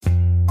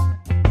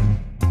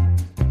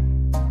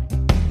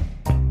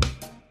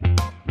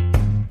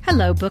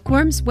Hello,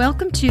 bookworms.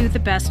 Welcome to The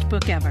Best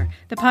Book Ever,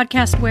 the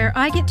podcast where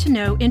I get to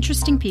know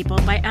interesting people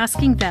by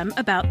asking them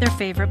about their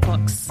favorite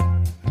books.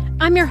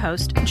 I'm your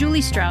host,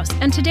 Julie Strauss,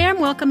 and today I'm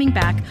welcoming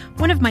back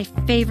one of my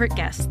favorite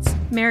guests,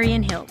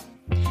 Marion Hill.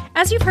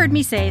 As you've heard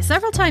me say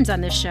several times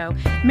on this show,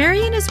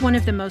 Marion is one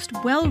of the most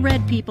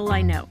well-read people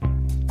I know.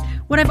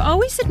 What I've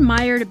always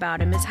admired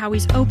about him is how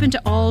he's open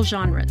to all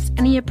genres,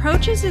 and he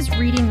approaches his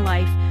reading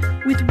life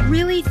with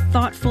really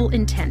thoughtful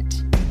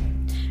intent.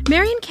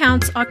 Marion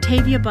counts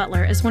Octavia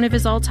Butler as one of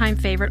his all-time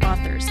favorite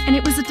authors, and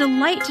it was a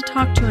delight to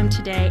talk to him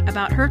today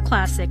about her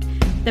classic,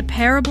 The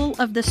Parable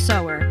of the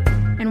Sower,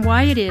 and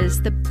why it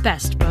is the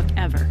best book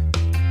ever.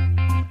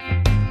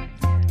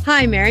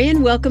 Hi,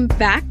 Marion. Welcome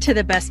back to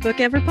the Best Book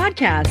Ever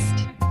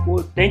podcast.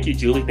 Well, thank you,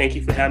 Julie. Thank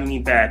you for having me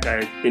back.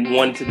 I've been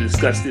wanting to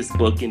discuss this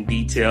book in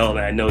detail, and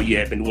I know you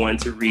have been wanting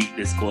to read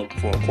this book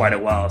for quite a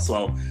while,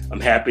 so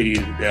I'm happy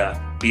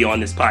to be on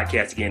this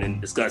podcast again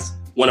and discuss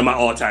one of my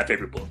all-time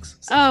favorite books.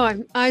 So.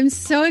 Oh, I'm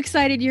so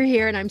excited you're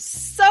here, and I'm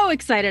so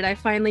excited I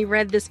finally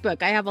read this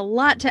book. I have a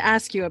lot to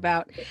ask you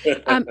about. But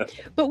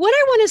what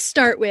I want to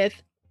start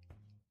with,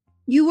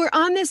 you were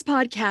on this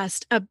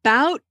podcast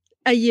about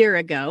a year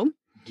ago,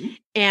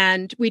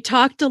 and we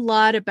talked a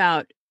lot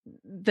about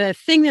the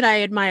thing that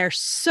I admire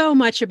so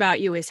much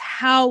about you is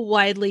how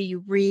widely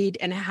you read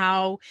and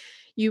how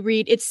you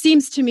read. It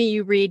seems to me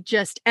you read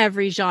just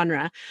every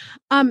genre.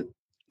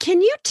 Can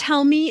you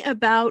tell me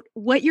about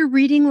what your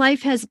reading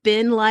life has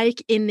been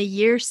like in the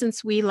year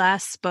since we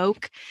last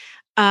spoke?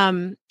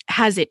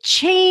 Has it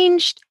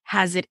changed?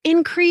 Has it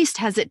increased?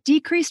 Has it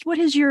decreased? What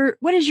has your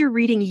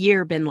reading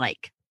year been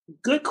like?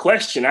 Good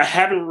question. I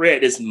haven't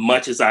read as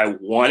much as I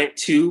wanted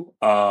to.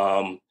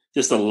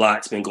 Just a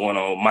lot's been going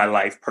on in my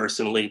life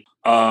personally.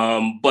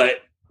 But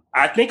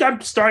I think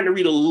I'm starting to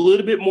read a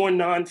little bit more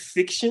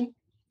nonfiction.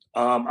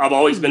 I've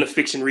always been a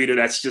fiction reader.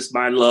 That's just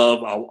my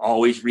love. I'll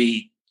always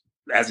read,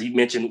 as you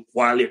mentioned,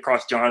 widely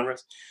across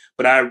genres.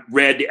 But I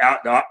read the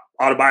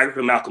autobiography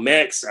of Malcolm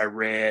X. I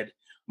read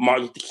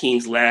Martin Luther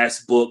King's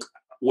last book,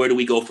 Where Do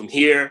We Go From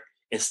Here?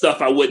 And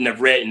stuff I wouldn't have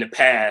read in the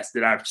past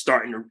that I'm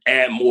starting to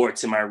add more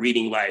to my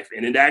reading life.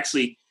 And it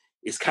actually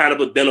is kind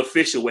of a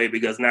beneficial way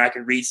because now I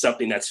can read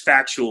something that's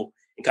factual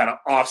and kind of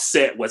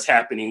offset what's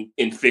happening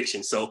in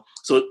fiction. So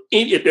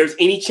if there's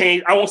any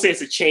change, I won't say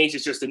it's a change,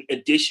 it's just an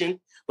addition,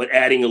 but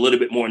adding a little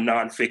bit more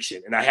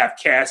nonfiction. And I have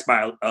Cast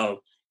by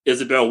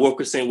Isabel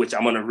Wilkerson, which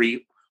I'm going to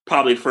read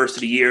probably the first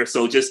of the year.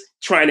 So just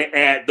trying to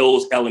add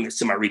those elements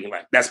to my reading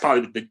life. That's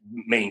probably the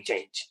main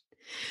change.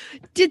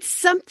 Did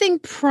something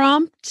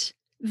prompt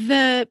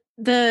the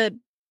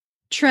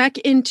trek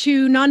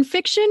into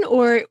nonfiction,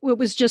 or it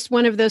was just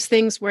one of those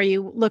things where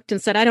you looked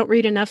and said, I don't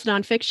read enough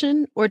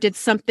nonfiction, or did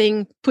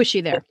something push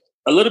you there?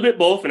 A little bit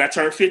both. And I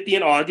turned 50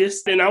 in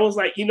August, and I was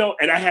like, and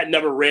I had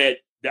never read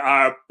the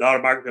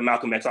autobiography of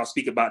Malcolm X. I'll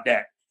speak about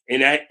that.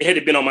 And it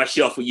had been on my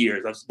shelf for years.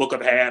 It was a book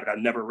I've had, but I've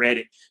never read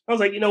it. I was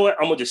like, you know what?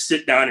 I'm going to just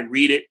sit down and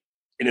read it.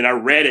 And then I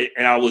read it,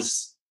 and I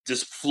was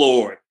just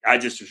floored. I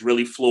just was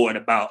really floored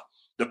about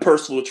the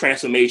personal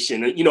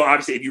transformation. And,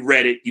 obviously, if you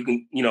read it, you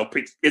can,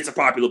 it's a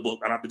popular book.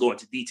 I don't have to go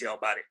into detail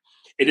about it.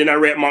 And then I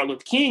read Martin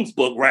Luther King's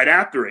book right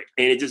after it.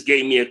 And it just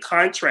gave me a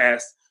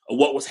contrast of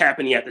what was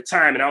happening at the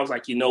time. And I was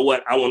like, you know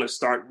what? I want to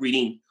start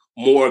reading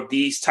more of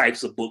these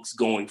types of books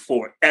going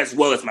forward, as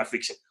well as my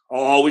fiction. I'll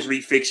always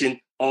read fiction,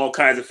 all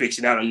kinds of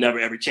fiction. That'll never,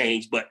 ever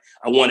change. But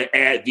I want to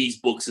add these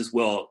books as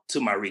well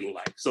to my reading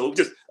life. So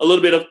just a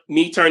little bit of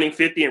me turning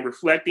 50 and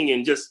reflecting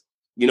and just,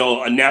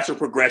 a natural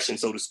progression,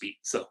 so to speak.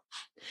 So.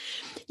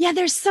 Yeah,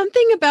 there's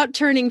something about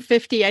turning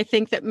 50, I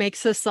think, that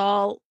makes us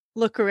all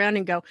look around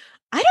and go,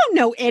 I don't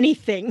know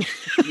anything.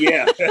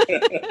 Yeah.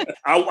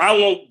 I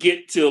won't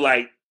get to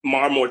like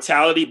my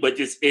mortality, but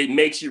just it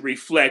makes you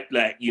reflect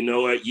that,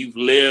 you've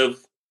lived.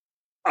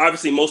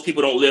 Obviously, most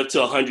people don't live to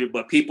 100,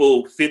 but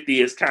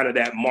 50 is kind of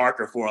that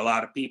marker for a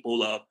lot of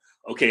people of,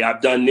 okay,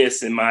 I've done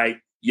this in my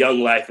young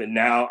life, and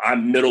now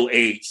I'm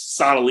middle-aged,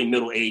 solidly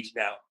middle-aged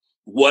now.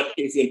 What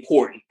is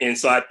important? And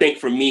so I think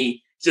for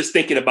me, just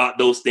thinking about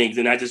those things,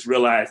 and I just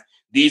realized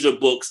these are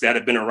books that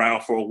have been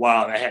around for a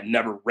while, and I had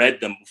never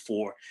read them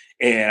before.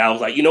 And I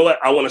was like, you know what?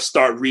 I want to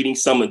start reading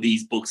some of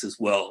these books as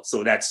well.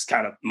 So that's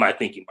kind of my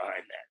thinking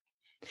behind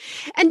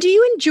that. And do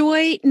you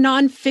enjoy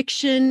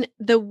nonfiction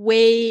the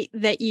way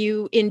that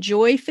you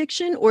enjoy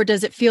fiction, or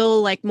does it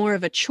feel like more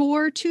of a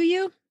chore to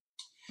you?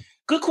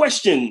 Good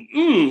question.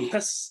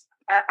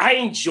 I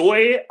enjoy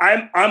it.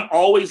 I'm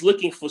always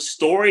looking for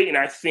story, and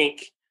I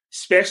think,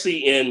 especially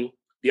in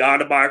the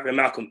autobiography of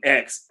Malcolm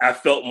X, I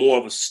felt more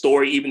of a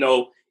story, even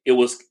though it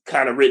was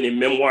kind of written in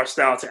memoir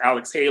style to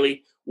Alex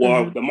Haley,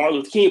 while the Martin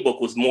Luther King book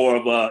was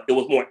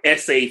more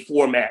essay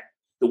format,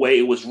 the way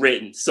it was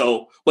written.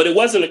 So, but it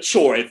wasn't a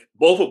chore.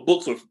 Both of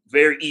books were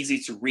very easy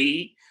to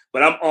read,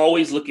 but I'm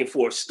always looking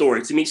for a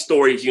story. To me,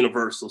 story is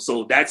universal.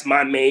 So that's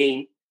my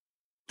main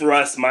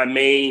thrust, my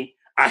main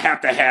I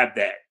have to have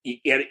that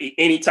in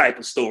any type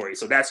of story.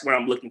 So that's what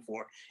I'm looking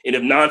for. And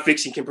if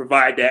nonfiction can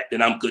provide that,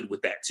 then I'm good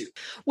with that too.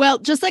 Well,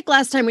 just like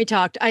last time we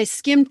talked, I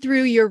skimmed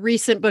through your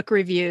recent book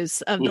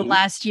reviews of the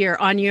last year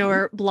on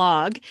your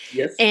blog.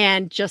 Yes.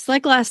 And just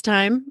like last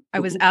time, I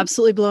was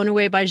absolutely blown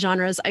away by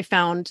genres. I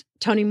found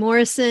Toni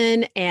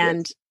Morrison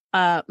and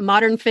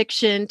modern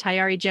fiction,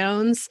 Tayari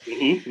Jones.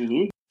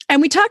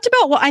 And we talked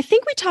about, I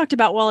think we talked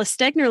about Wallace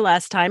Stegner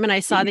last time, and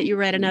I saw that you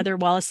read another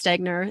Wallace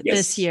Stegner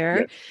this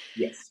year.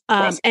 Yes.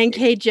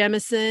 N.K.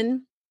 Jemisin.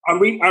 I'm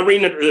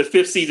reading the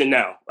fifth season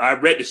now. I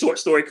read the short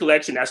story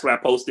collection. That's what I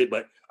posted,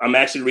 but I'm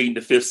actually reading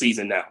the fifth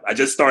season now. I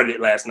just started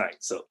it last night.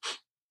 So,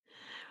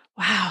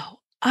 wow.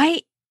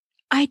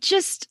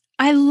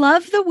 I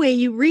love the way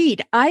you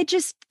read. I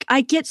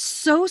get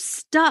so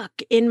stuck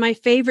in my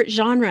favorite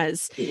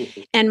genres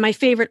and my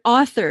favorite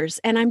authors.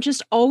 And I'm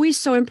just always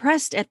so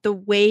impressed at the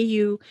way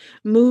you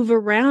move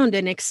around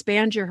and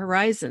expand your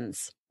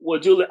horizons.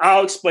 Well, Julie,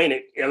 I'll explain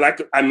it.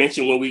 Like I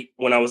mentioned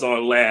when I was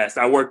on last,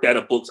 I worked at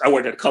a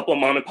couple of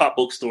mom and pop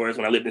bookstores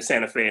when I lived in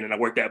Santa Fe, and I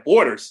worked at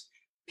Borders.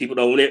 People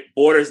know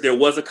Borders, there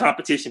was a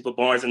competition for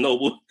Barnes and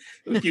Noble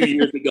a few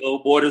years ago.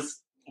 Borders,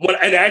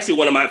 and actually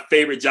one of my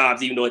favorite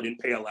jobs, even though it didn't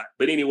pay a lot.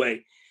 But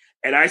anyway,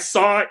 and I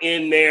saw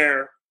in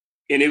there,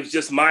 and it was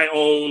just my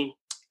own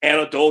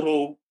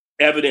anecdotal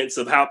evidence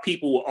of how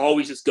people will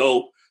always just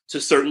go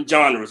to certain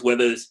genres,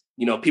 whether it's,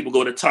 people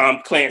go to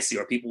Tom Clancy,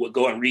 or people would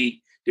go and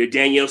read their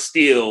Danielle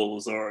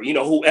Steels, or,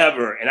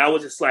 whoever. And I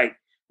was just like,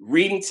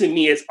 reading to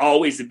me has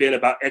always been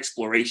about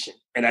exploration.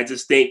 And I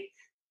just think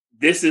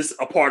this is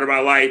a part of my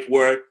life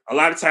where a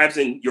lot of times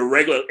in your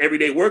regular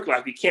everyday work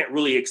life, you can't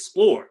really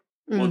explore.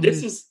 Well,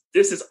 this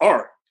is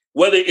art.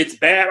 Whether it's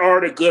bad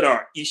art or good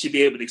art, you should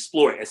be able to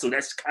explore it. And so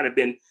that's kind of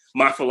been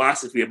my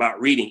philosophy about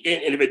reading.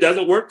 And if it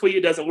doesn't work for you,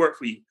 it doesn't work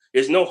for you.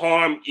 There's no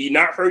harm. You're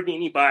not hurting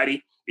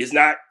anybody. It's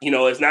not,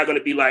 it's not going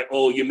to be like,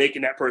 oh, you're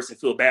making that person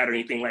feel bad or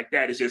anything like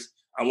that. It's just,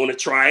 I want to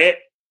try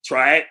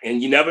it.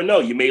 And you never know.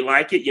 You may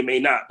like it, you may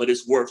not, but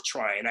it's worth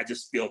trying. I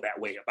just feel that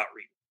way about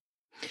reading.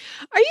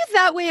 Are you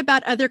that way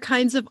about other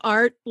kinds of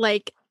art?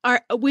 Like,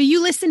 will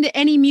you listen to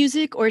any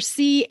music or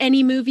see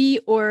any movie,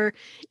 or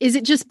is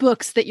it just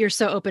books that you're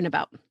so open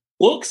about?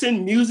 Books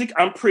and music,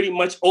 I'm pretty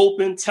much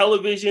open.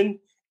 Television,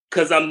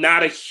 because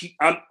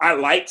I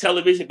like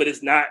television, but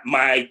it's not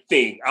my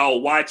thing.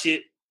 I'll watch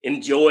it,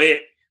 enjoy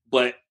it,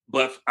 but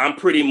I'm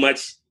pretty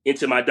much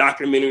into my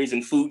documentaries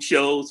and food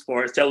shows as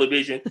far as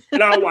television.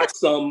 And I'll watch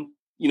some,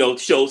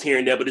 shows here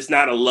and there, but it's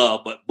not a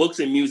love. But books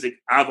and music,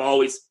 I've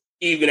always,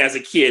 even as a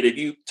kid, if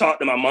you talk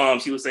to my mom,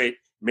 she would say,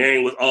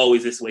 Marion was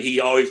always this way. He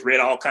always read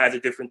all kinds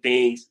of different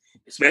things,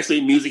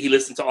 especially music. He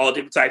listened to all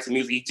different types of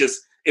music.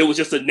 It was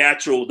just a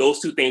natural, those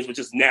two things were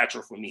just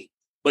natural for me.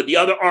 But the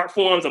other art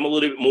forms, I'm a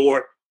little bit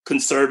more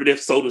conservative,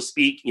 so to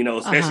speak,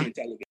 especially in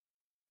television.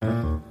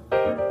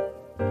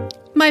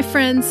 My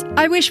friends,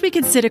 I wish we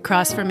could sit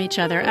across from each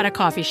other at a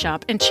coffee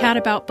shop and chat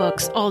about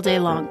books all day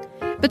long.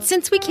 But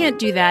since we can't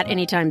do that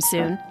anytime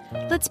soon,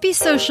 let's be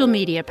social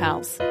media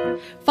pals.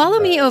 Follow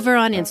me over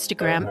on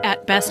Instagram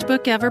at Best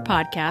Book Ever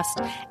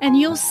Podcast, and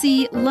you'll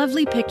see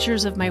lovely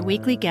pictures of my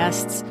weekly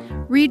guests,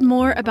 read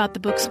more about the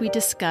books we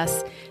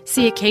discuss,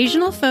 see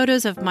occasional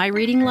photos of my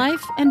reading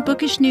life, and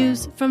bookish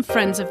news from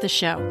friends of the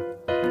show.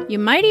 You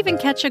might even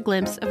catch a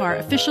glimpse of our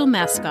official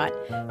mascot,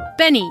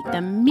 Benny,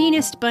 the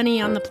meanest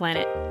bunny on the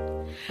planet.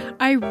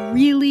 I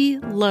really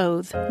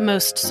loathe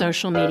most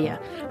social media,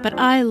 but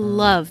I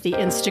love the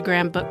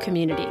Instagram book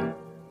community.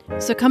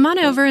 So come on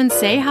over and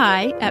say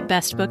hi at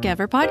Best Book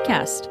Ever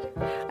Podcast.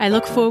 I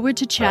look forward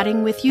to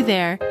chatting with you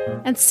there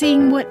and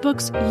seeing what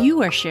books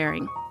you are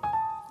sharing.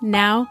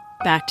 Now,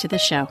 back to the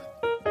show.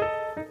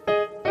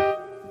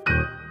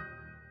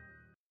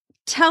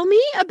 Tell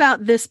me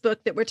about this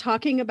book that we're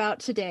talking about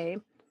today,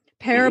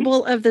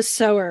 Parable of the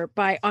Sower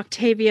by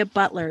Octavia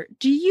Butler.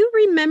 Do you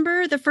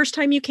remember the first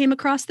time you came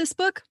across this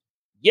book?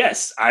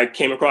 Yes, I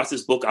came across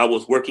this book. I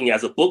was working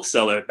as a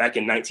bookseller back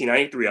in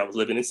 1993. I was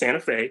living in Santa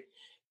Fe.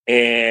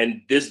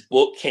 And this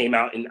book came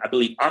out in, I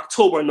believe,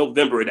 October or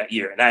November of that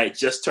year. And I had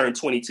just turned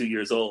 22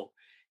 years old.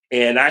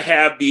 And I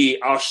have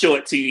I'll show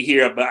it to you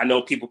here, but I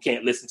know people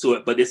can't listen to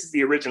it. But this is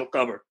the original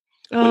cover.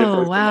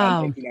 Oh,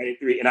 wow. In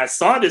 1993. And I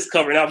saw this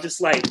cover and I was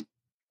just like,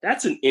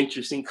 that's an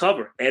interesting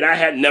cover. And I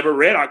had never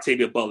read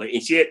Octavia Butler.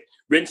 And she had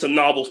written some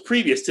novels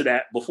previous to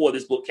that before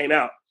this book came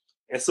out.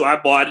 And so I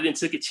bought it and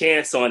took a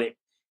chance on it.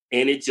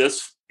 And it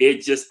just,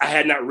 I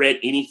had not read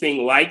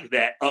anything like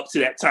that up to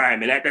that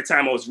time. And at that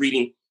time, I was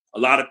reading a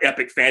lot of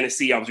epic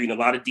fantasy. I was reading a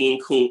lot of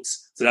Dean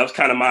Koontz. So that was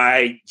kind of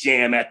my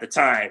jam at the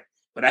time.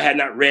 But I had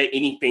not read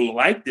anything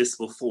like this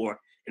before.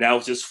 And I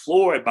was just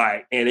floored by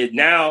it. And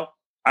now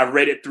I've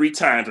read it 3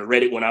 times. I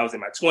read it when I was in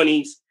my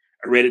 20s.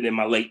 I read it in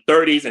my late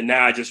 30s. And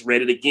now I just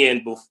read it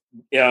again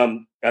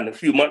a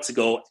few months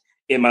ago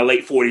in my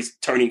late 40s,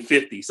 turning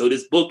 50. So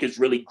this book has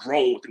really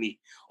grown with me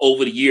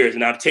over the years.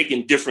 And I've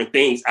taken different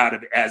things out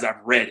of it as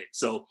I've read it.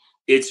 So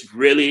it's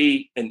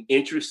really an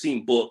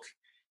interesting book.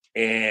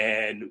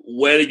 And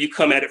whether you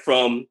come at it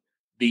from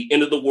the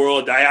end of the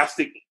world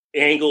diasporic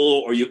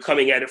angle or you're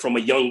coming at it from a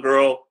young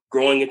girl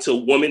growing into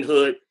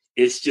womanhood.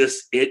 It's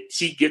just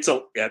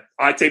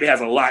Octavia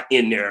has a lot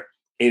in there,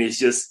 and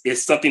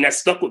it's something that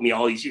stuck with me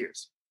all these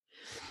years.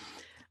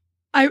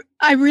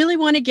 I really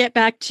want to get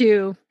back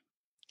to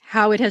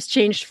how it has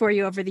changed for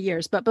you over the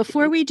years. But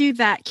before we do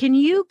that, can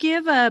you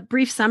give a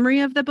brief summary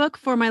of the book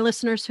for my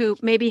listeners who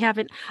maybe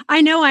haven't?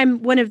 I know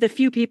I'm one of the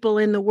few people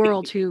in the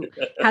world who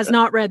has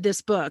not read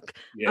this book.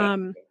 Yeah.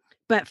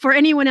 But for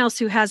anyone else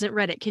who hasn't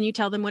read it, can you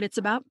tell them what it's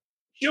about?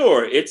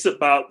 Sure. It's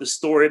about the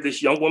story of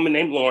this young woman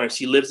named Lauren.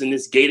 She lives in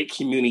this gated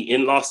community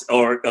in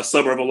a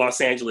suburb of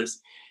Los Angeles.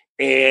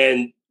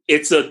 And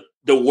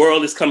the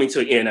world is coming to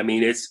an end. I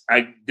mean, it's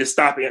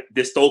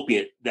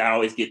dystopian. I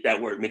always get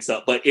that word mixed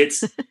up, but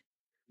it's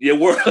the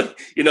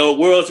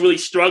world's really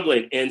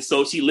struggling. And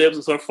so she lives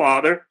with her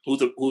father,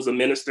 who's a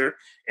minister,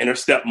 and her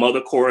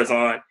stepmother,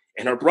 Corazon,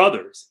 and her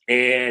brothers.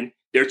 And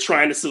they're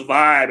trying to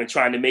survive and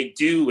trying to make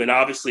do. And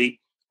obviously,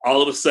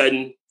 all of a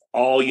sudden,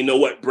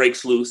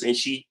 breaks loose, and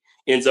she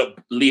ends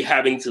up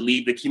having to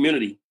leave the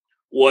community.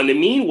 Well, in the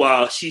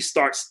meanwhile, she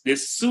starts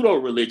this pseudo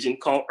religion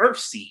called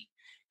Earthseed.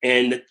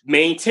 And the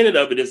main tenet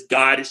of it is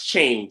God is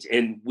change.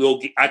 And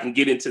I can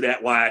get into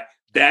that, why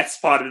that's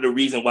part of the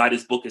reason why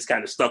this book has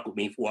kind of stuck with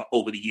me for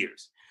over the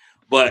years.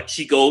 But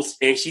she goes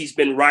and she's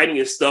been writing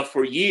this stuff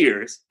for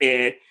years,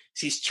 and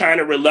she's trying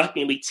to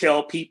reluctantly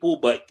tell people.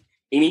 But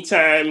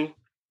anytime,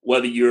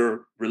 whether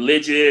you're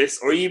religious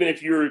or even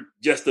if you're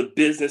just a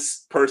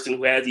business person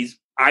who has these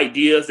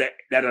ideas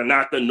that are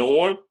not the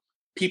norm,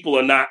 people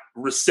are not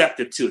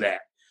receptive to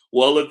that.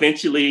 Well,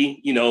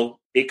 eventually,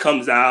 it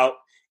comes out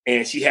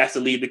and she has to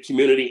leave the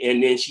community.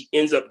 And then she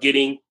ends up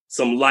getting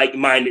some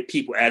like-minded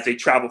people as they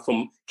travel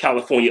from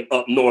California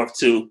up north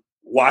to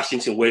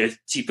Washington, where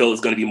she feels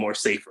is going to be more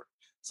safer.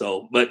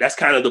 So, but that's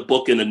kind of the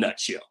book in a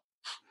nutshell.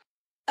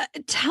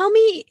 Tell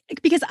me,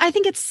 because I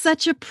think it's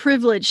such a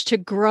privilege to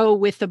grow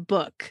with a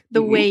book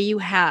the way you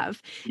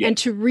have, and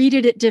to read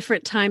it at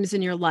different times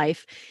in your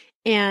life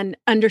and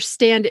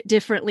understand it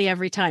differently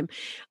every time.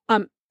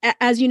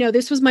 As you know,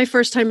 this was my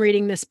first time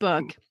reading this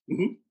book.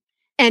 Mm-hmm.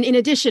 And in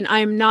addition, I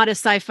am not a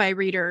sci-fi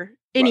reader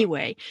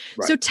anyway.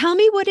 Right. So tell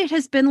me what it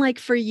has been like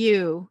for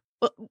you.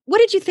 What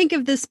did you think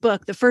of this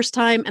book the first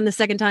time and the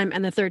second time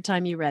and the third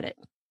time you read it?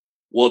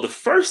 Well, the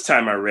first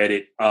time I read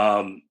it,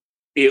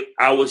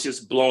 I was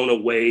just blown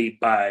away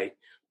by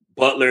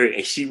Butler,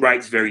 and she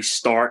writes very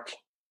stark,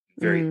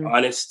 very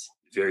honest,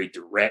 very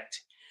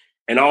direct.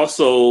 And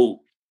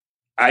also,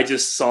 I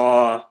just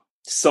saw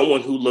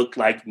someone who looked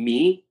like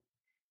me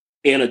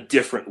in a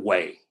different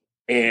way.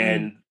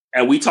 And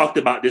we talked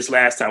about this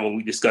last time when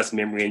we discussed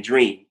Memory and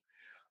Dream,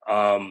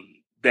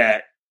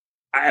 that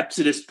up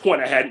to this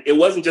point it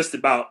wasn't just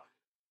about,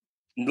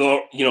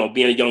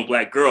 being a young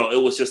Black girl.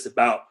 It was just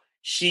about,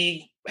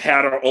 she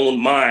had her own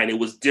mind. It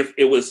was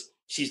different.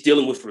 She's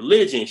dealing with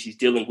religion. She's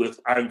dealing with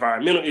our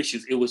environmental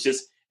issues. It was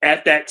just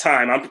at that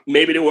time,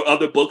 maybe there were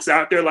other books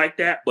out there like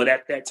that, but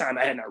at that time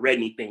I had not read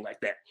anything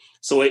like that.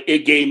 So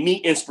it gave me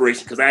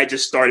inspiration, because I had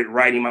just started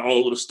writing my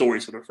own little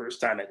stories for the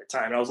first time at the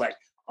time. And I was like,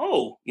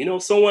 oh,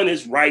 someone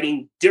is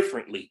writing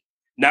differently,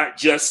 not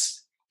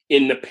just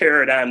in the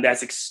paradigm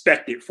that's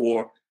expected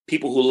for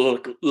people who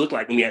look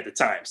like me at the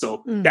time.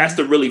 So that's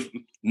the really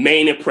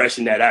main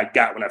impression that I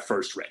got when I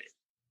first read it.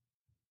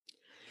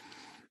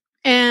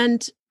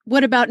 And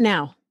what about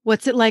now?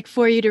 What's it like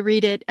for you to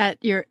read it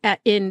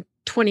in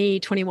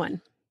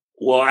 2021?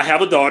 Well, I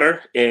have a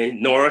daughter,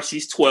 and Nora,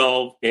 she's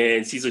 12,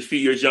 and she's a few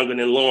years younger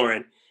than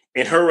Lauren.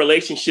 And her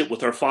relationship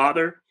with her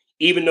father,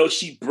 even though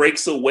she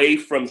breaks away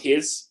from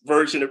his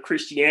version of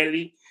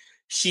Christianity,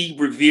 she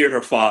revered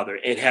her father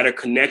and had a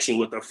connection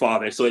with her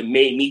father. And so it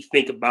made me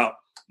think about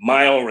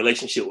my own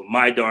relationship with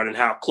my daughter and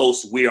how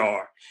close we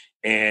are,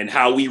 and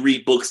how we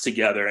read books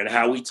together and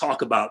how we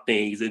talk about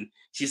things. And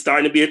she's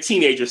starting to be a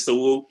teenager.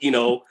 So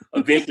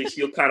eventually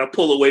she'll kind of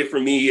pull away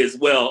from me as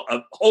well.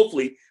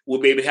 Hopefully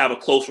we'll be able to have a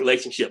close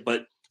relationship.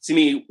 But to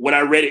me, when I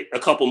read it a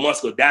couple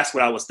months ago, that's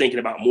what I was thinking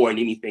about more than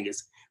anything,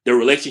 is the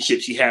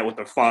relationship she had with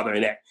her father,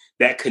 and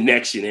that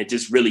connection. It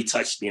just really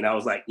touched me. And I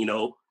was like,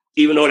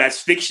 even though that's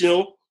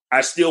fictional,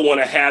 I still want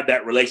to have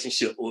that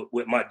relationship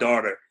with my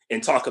daughter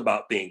and talk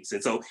about things.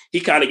 And so he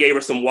kind of gave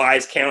her some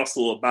wise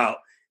counsel about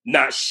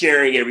not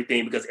sharing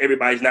everything, because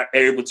everybody's not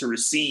able to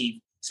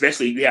receive,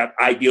 especially if you have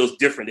ideals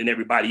different than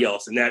everybody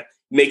else. And that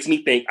makes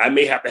me think I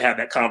may have to have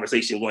that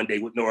conversation one day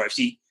with Nora if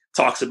she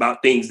talks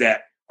about things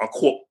that are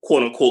quote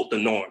unquote the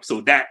norm.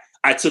 So that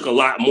I took a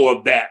lot more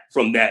of that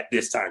from that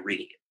this time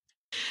reading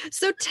it.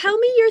 So tell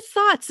me your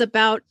thoughts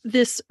about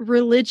this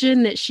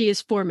religion that she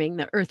is forming,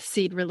 the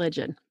Earthseed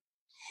religion.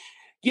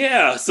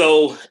 Yeah.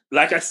 So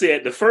like I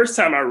said, the first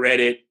time I read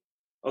it,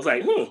 I was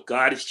like,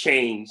 God has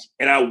changed.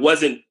 And I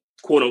wasn't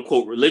quote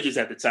unquote religious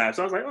at the time.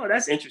 So I was like, oh,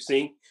 that's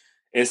interesting.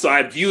 And so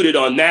I viewed it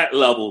on that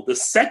level. The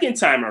second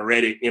time I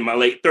read it in my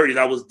late 30s,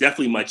 I was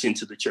definitely much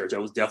into the church. I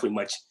was definitely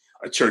much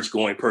a church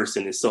going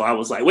person. And so I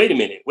was like, wait a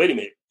minute.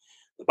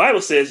 The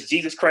Bible says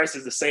Jesus Christ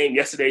is the same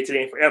yesterday,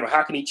 today, and forever.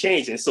 How can he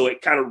change? And so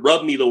it kind of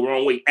rubbed me the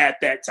wrong way at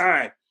that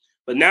time.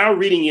 But now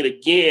reading it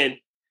again,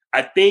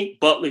 I think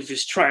Butler's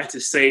just trying to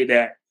say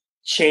that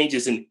change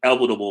is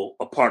inevitable,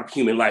 a part of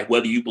human life,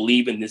 whether you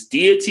believe in this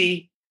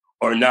deity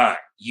or not.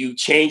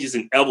 Change is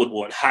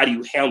inevitable, and how do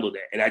you handle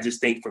that? And I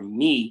just think for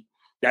me,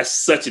 that's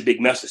such a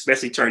big message,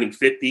 especially turning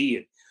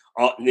 50,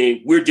 and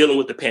then we're dealing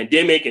with the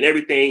pandemic and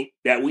everything,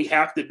 that we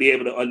have to be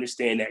able to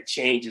understand that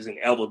change is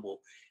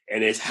inevitable,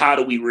 and it's how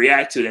do we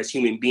react to it as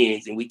human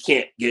beings, and we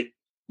can't get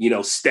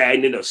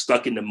stagnant or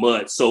stuck in the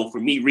mud. So for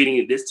me, reading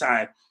it this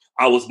time,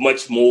 I was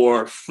much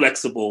more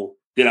flexible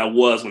than I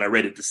was when I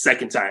read it the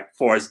second time, as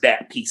far as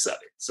that piece of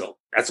it. So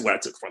that's what I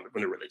took from it,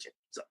 from the religion.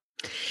 So,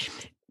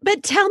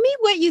 but tell me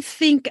what you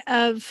think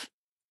of.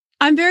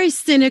 I'm very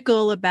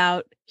cynical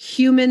about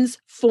humans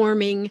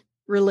forming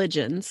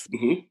religions.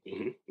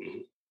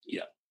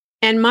 Yeah.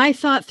 And my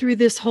thought through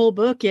this whole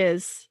book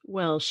is,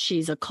 well,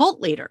 she's a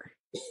cult leader,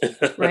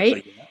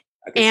 right?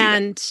 Yeah,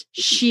 and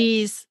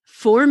she's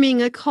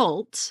forming a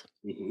cult.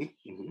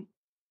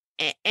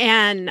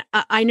 And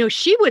I know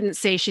she wouldn't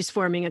say she's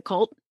forming a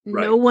cult.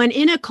 Right. No one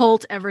in a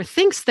cult ever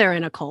thinks they're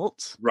in a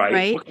cult.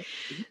 Right. Okay.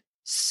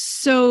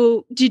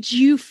 So did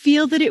you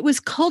feel that it was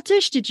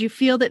cultish? Did you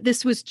feel that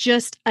this was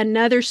just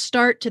another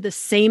start to the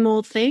same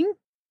old thing?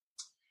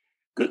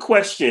 Good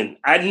question.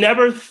 I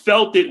never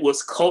felt it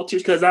was cultish,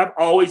 because I've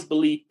always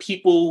believed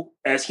people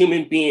as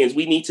human beings,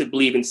 we need to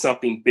believe in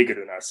something bigger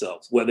than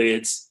ourselves, whether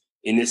it's,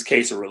 in this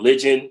case, a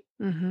religion,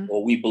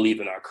 or we believe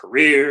in our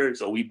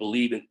careers, or we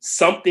believe in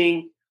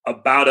something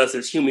about us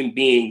as human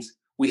beings.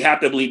 We have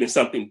to believe in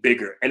something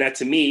bigger. And that,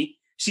 to me,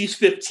 she's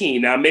 15.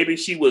 Now, maybe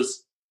she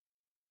was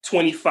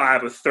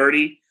 25 or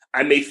 30.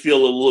 I may feel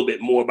a little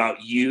bit more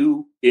about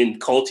you in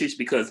cultish,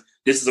 because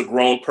this is a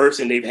grown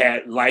person. They've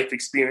had life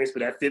experience.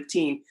 But at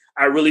 15,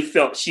 I really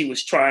felt she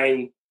was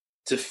trying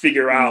to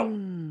figure out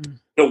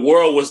the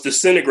world was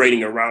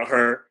disintegrating around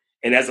her.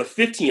 And as a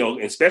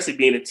 15-year-old, especially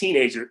being a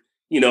teenager,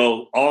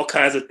 all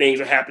kinds of things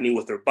are happening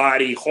with her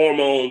body,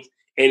 hormones.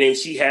 And then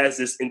she has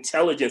this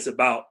intelligence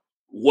about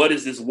what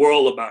is this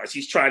world about.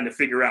 She's trying to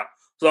figure out.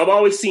 So I've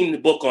always seen the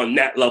book on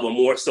that level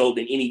more so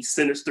than any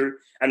sinister.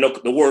 I know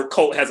the word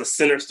cult has a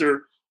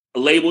sinister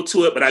label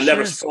to it, but I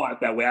never saw it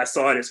that way. I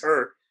saw it as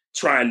her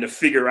trying to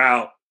figure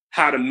out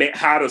how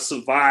to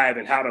survive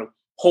and how to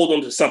hold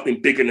on to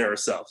something bigger than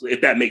herself,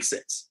 if that makes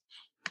sense.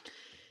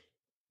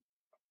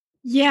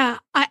 Yeah,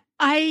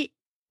 I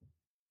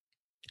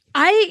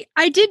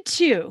did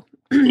too.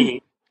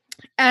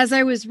 As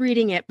I was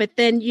reading it, but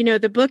then,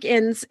 the book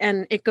ends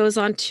and it goes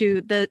on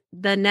to the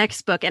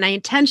next book. And I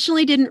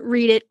intentionally didn't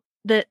read it,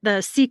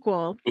 the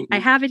sequel. I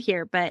have it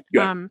here, but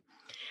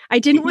I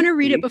didn't want to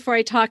read it before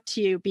I talked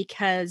to you,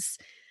 because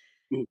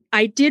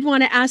I did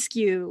want to ask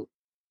you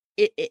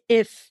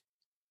if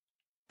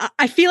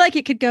I feel like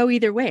it could go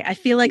either way. I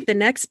feel like the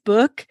next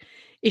book,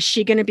 is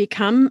she going to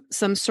become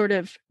some sort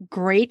of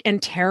great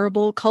and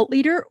terrible cult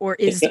leader, or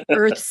is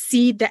Earth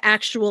Seed the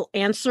actual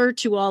answer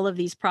to all of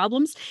these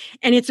problems?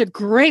 And it's a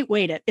great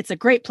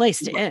place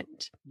to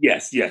end.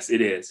 Yes,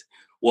 it is.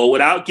 Well,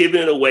 without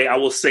giving it away, I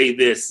will say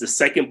this. The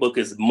second book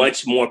is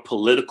much more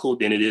political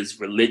than it is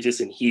religious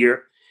in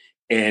here.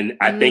 And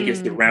I think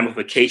it's the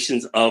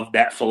ramifications of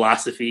that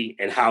philosophy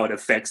and how it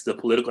affects the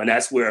political. And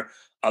that's where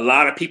a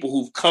lot of people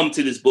who've come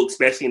to this book,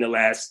 especially in the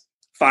last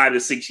 5 to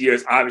 6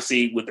 years,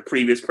 obviously with the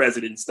previous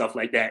president and stuff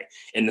like that,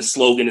 and the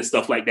slogan and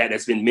stuff like that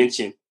that's been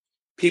mentioned,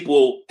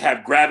 people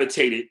have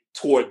gravitated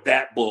toward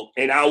that book.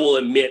 And I will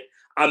admit,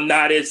 I'm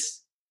not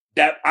as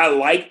that. I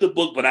like the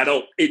book, but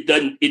it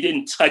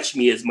didn't touch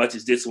me as much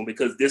as this one,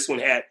 because this one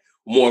had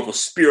more of a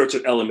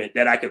spiritual element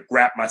that I could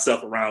wrap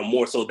myself around,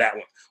 more so that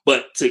one.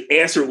 But to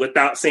answer it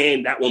without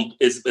saying, that one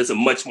is a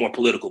much more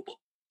political book.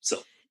 So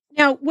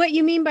now, what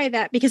you mean by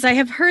that? Because I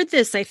have heard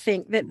this, I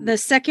think that the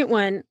second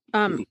one,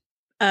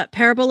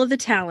 Parable of the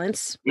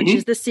Talents, which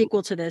is the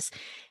sequel to this,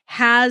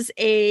 has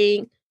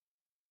a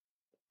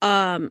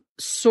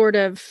sort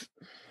of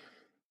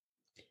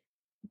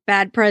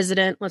bad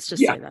president. Let's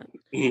just say that.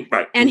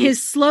 Right. And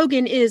his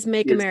slogan is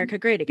 "Make America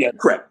Great Again."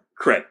 Yeah,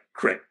 correct.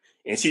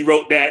 And she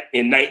wrote that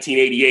in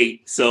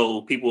 1988.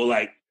 So people were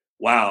like,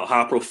 wow,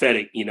 how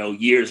prophetic.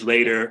 Years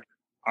later,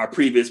 our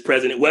previous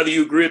president, whether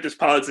you agree with this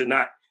politics or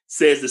not,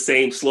 says the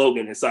same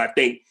slogan. And so I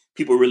think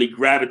people really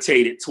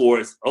gravitated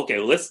towards, okay,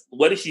 well,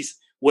 what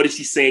is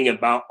she saying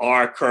about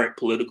our current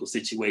political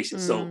situation?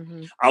 So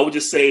I would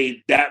just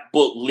say that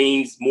book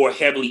leans more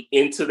heavily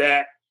into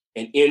that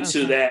and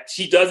into that.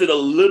 She does it a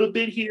little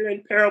bit here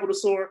in Parable to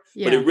Sower,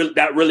 but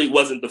that really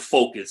wasn't the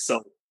focus.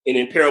 So, and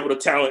in Parable to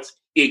Talents,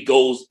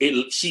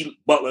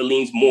 Butler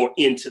leans more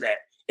into that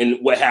and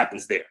what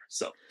happens there.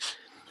 So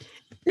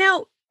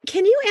now,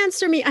 can you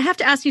answer me? I have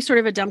to ask you sort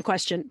of a dumb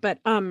question, but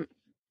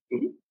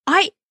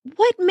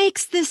what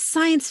makes this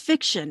science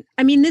fiction?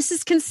 I mean, this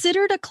is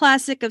considered a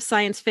classic of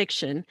science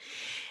fiction.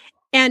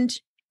 And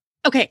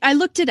okay, I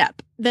looked it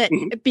up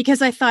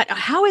because I thought,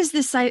 how is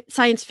this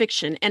science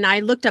fiction? And I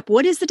looked up,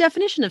 what is the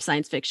definition of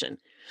science fiction?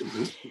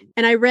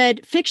 And I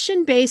read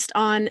fiction based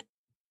on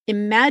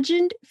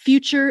imagined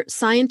future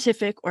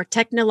scientific or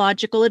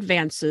technological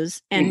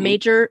advances and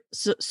major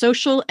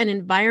social and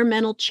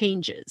environmental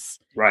changes.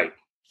 Right.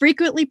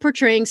 Frequently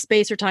portraying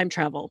space or time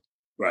travel.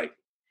 Right.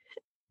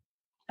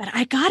 But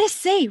I gotta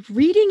say,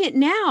 reading it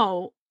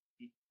now,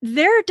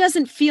 there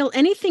doesn't feel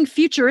anything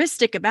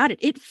futuristic about it.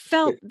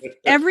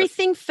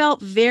 Everything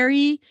felt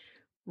very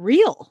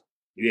real.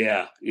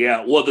 Yeah,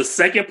 yeah. Well, the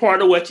second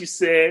part of what you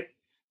said,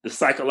 the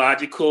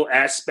psychological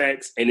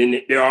aspects, and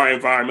then there are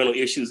environmental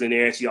issues in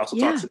there. And she also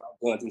talks about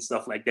guns and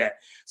stuff like that.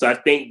 So I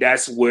think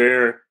that's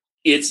where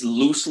it's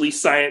loosely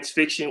science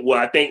fiction. Well,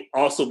 I think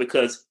also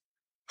because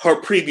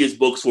her previous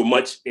books were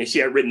and she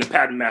had written the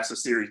Pattern Master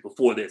series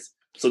before this.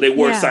 So they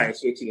were science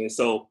fiction. And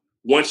so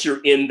once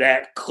you're in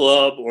that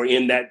club or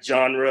in that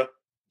genre,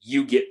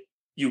 you get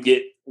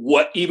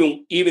what,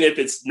 even if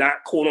it's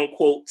not quote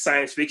unquote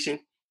science fiction,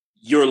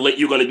 you're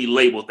going to be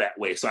labeled that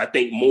way. So I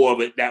think more of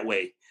it that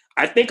way.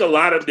 I think a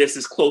lot of this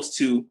is close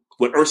to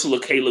what Ursula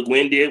K. Le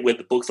Guin did with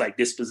the books like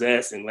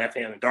Dispossessed and Left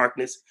Hand in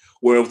Darkness,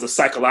 where it was the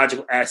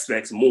psychological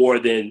aspects more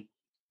than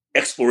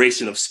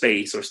exploration of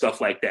space or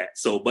stuff like that.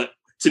 So, but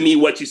to me,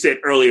 what you said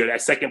earlier,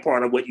 that second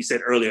part of what you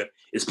said earlier,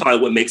 is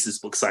probably what makes this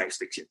book science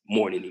fiction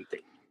more than anything.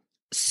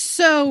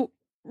 So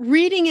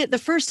reading it the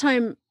first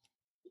time,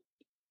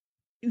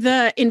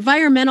 the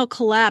environmental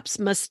collapse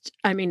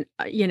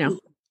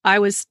I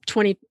was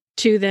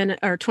 22 then,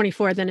 or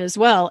 24 then as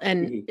well.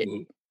 And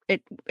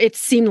it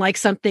seemed like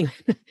something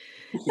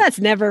that's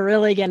never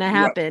really going to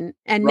happen. Right.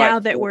 And now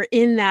that we're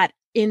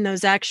in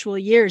those actual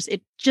years,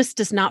 it just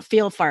does not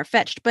feel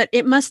far-fetched, but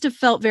it must have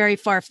felt very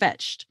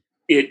far-fetched.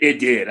 It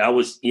did. I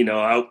was,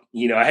 I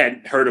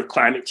hadn't heard of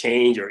climate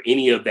change or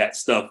any of that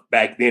stuff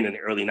back then in the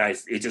early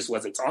 90s. It just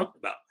wasn't talked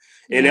about.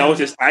 And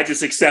I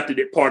just accepted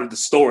it part of the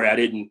story. I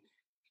didn't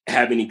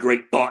have any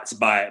great thoughts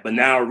by it. But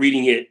now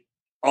reading it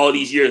all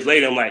these years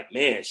later, I'm like,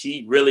 man,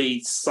 she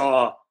really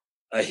saw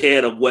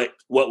ahead of what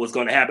was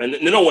going to happen.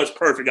 And no one's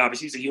perfect.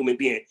 Obviously, she's a human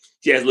being.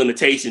 She has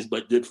limitations,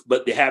 but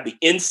to have the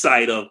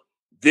insight of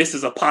this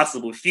is a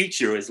possible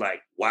future is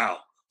like, wow.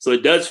 So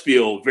it does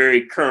feel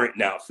very current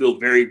now, feel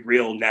very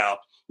real now.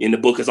 And the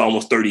book is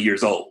almost 30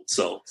 years old.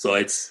 So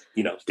it's,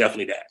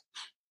 definitely that.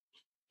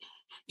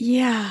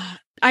 Yeah.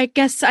 I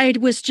guess I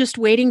was just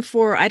waiting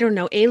for, I don't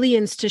know,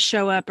 aliens to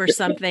show up or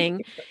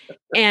something.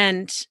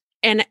 and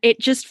it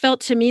just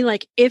felt to me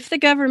like if the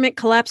government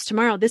collapsed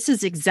tomorrow, this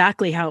is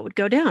exactly how it would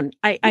go down.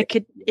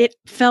 It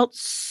felt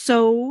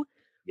so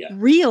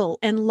real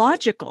and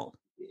logical.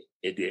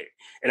 It did.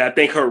 And I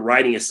think her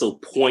writing is so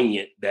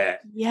poignant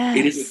that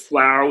it isn't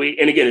flowery.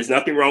 And again, there's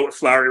nothing wrong with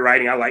flowery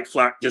writing. I like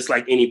flower just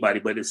like anybody,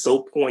 but it's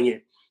so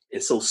poignant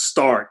and so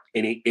stark,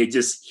 and it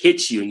just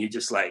hits you, and you're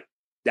just like,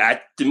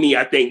 that. To me,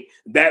 I think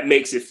that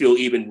makes it feel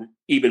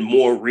even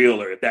more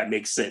realer, if that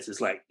makes sense.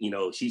 It's like,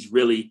 she's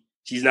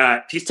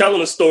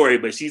telling a story,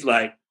 but she's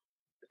like,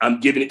 I'm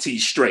giving it to you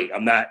straight.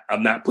 I'm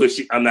not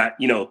pushing. I'm not,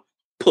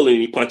 pulling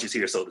any punches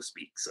here, so to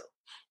speak. So.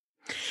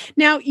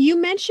 Now, you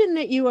mentioned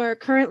that you are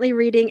currently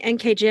reading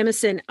N.K.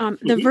 Jemisin.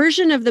 The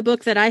version of the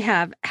book that I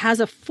have has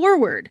a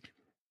foreword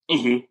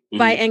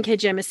by N.K.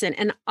 Jemisin,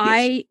 and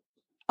I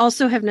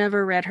also have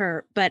never read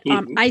her, but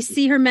I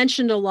see her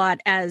mentioned a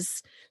lot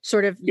as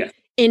sort of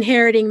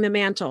inheriting the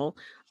mantle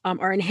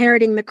or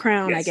inheriting the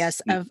crown, I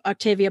guess, of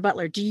Octavia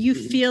Butler. Do you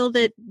feel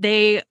that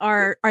they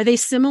are they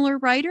similar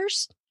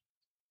writers?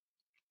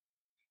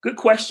 Good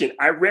question.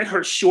 I read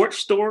her short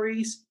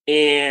stories,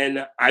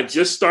 and I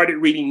just started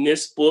reading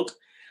this book.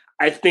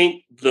 I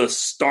think the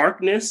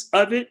starkness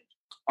of it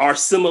are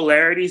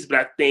similarities, but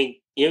I think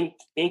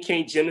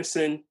N.K.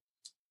 Jemisin,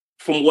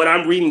 from what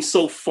I'm reading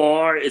so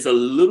far, is a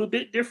little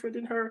bit different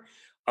than her.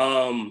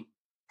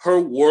 Her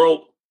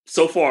world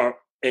so far,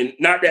 and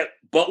not that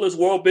Butler's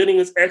world building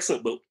is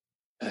excellent, but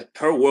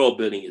her world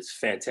building is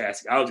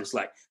fantastic. I was just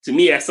like, to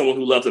me, as someone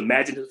who loves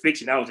imaginative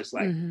fiction, I was just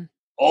like,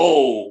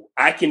 oh,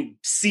 I can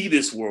see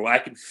this world. I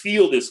can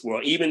feel this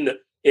world,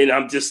 and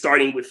I'm just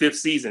starting with 5th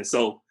season.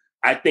 So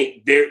I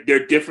think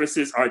their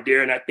differences are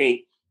there. And I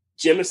think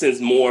Jemisin's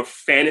more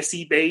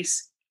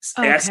fantasy-based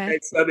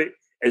aspects of it,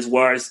 as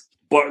well as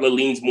Butler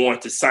leans more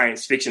into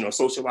science fiction or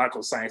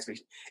sociological science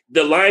fiction.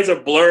 The lines are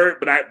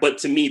blurred, but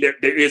to me, there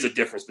is a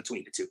difference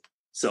between the two.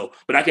 So,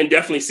 but I can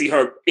definitely see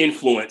her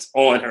influence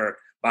on her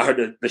by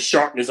her, the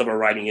sharpness of her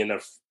writing and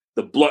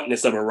the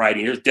bluntness of her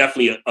writing. There's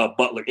definitely a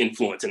Butler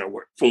influence in her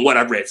work from what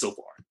I've read so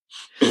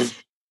far.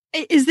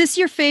 Is this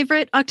your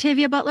favorite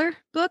Octavia Butler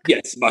book?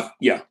 Yes.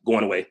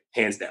 Going away,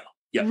 hands down.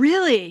 Yep.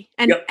 Really?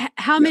 And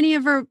how many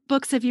of her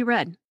books have you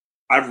read?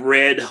 I've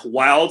read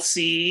Wild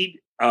Seed.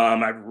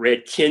 I've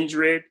read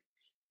Kindred,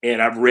 and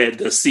I've read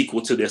the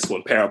sequel to this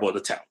one, Parable of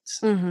the Talents.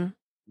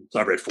 So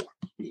I've read 4.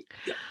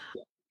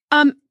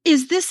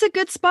 Is this a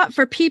good spot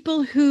for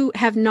people who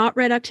have not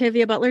read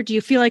Octavia Butler? Do you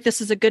feel like this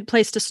is a good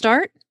place to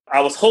start? I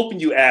was hoping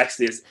you asked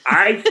this.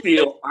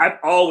 I've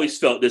always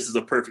felt this is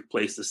a perfect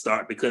place to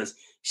start because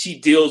she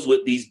deals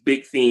with these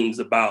big themes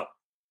about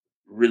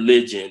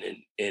religion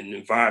and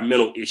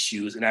environmental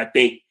issues. And I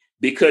think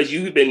because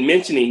you've been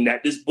mentioning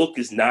that this book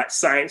is not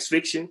science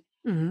fiction.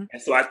 And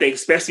so I think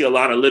especially a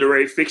lot of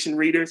literary fiction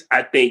readers,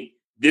 I think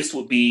this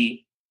would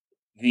be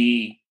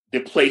the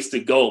place to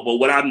go. But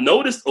what I've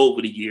noticed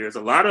over the years,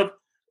 a lot of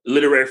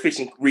literary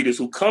fiction readers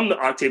who come to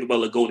Octavia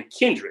Butler go to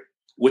Kindred,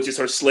 which is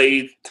her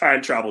slave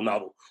time travel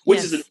novel, which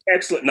is an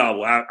excellent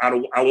novel.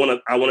 I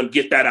want to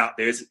get that out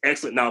there. It's an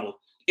excellent novel.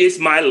 It's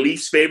my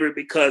least favorite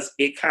because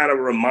it kind of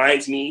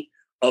reminds me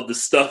of the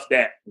stuff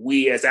that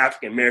we as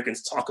African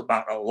Americans talk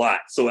about a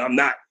lot. So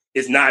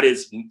it's not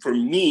as, for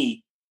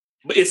me,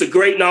 but it's a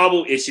great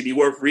novel. It should be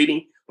worth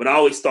reading. But I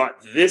always thought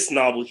this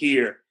novel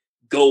here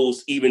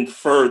goes even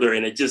further.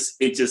 And it to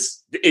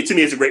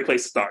me is a great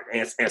place to start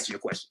and answer your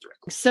question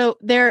directly. So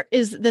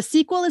the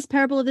sequel is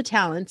Parable of the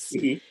Talents.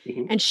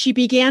 And she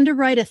began to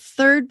write a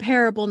third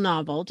parable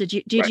novel. Did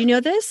you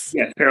know this?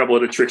 Yes, Parable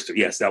of the Trickster.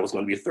 Yes, that was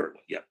going to be a third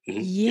one. Yeah.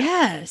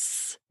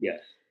 Yes. Yes.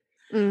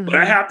 But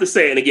I have to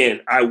say, and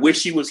again, I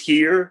wish he was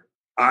here,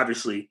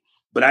 obviously,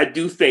 but I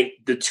do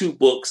think the two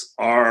books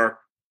are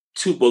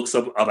two books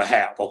of a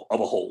half, of a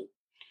whole.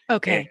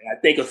 Okay. And I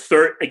think a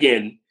third,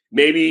 again,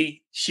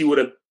 maybe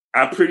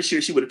I'm pretty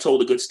sure she would have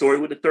told a good story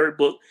with the third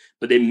book,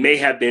 but they may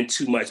have been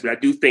too much. But I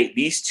do think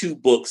these two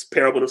books,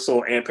 Parable of the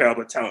Sower and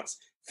Parable of Talents,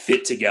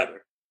 fit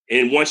together.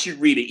 And once you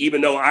read it,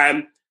 even though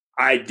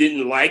I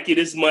didn't like it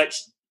as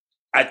much,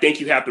 I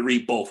think you have to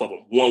read both of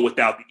them. One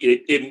without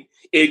it.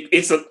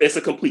 It's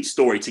a complete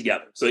story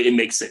together. So it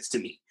makes sense to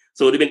me.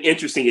 So it'd have been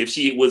interesting if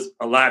she was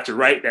alive to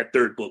write that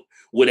third book.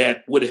 Would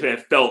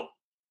have felt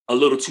a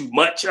little too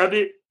much of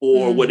it,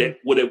 or would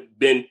have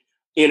been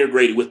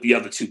integrated with the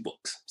other two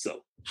books.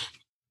 So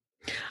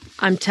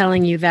I'm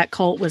telling you, that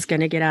cult was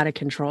going to get out of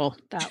control.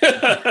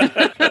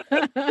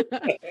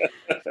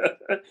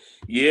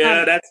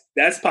 Yeah,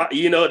 that's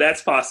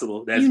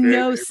possible.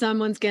 That's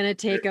someone's going to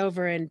take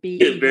over and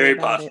be very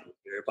possible.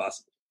 Very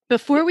possible.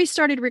 Before we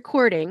started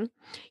recording,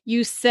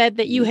 you said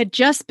that you had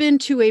just been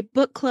to a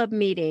book club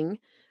meeting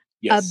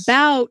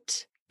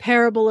about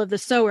Parable of the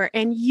Sower,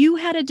 and you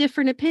had a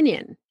different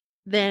opinion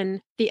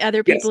than the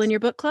other people in your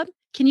book club.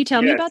 Can you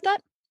tell me about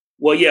that?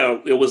 Well, yeah,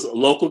 it was a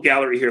local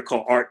gallery here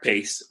called Art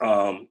Pace,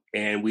 and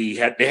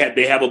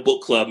they have a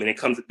book club,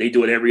 and they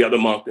do it every other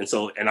month. And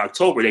so in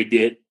October they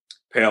did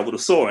Parable of the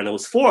Sower, and there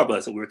was 4 of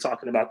us, and we were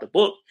talking about the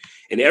book,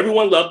 and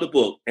everyone loved the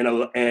book,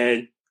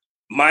 and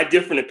my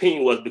different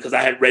opinion was because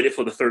I had read it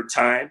for the third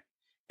time,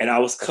 and I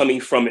was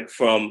coming from it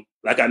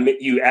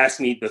you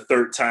asked me the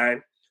third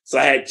time, so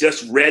I had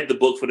just read the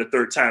book for the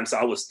third time, so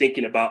I was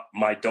thinking about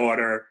my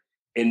daughter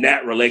in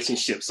that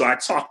relationship. So I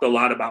talked a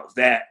lot about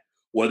that.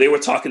 Well, they were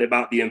talking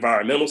about the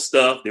environmental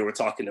stuff. They were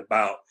talking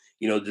about,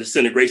 the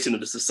disintegration of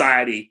the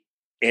society.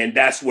 And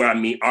that's where,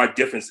 our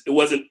difference, I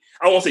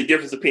won't say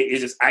difference of opinion.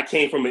 It's just, I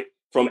came from it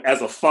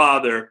as a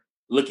father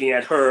looking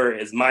at her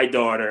as my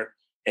daughter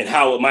and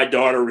how would my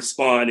daughter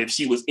respond if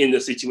she was in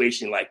a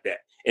situation like that,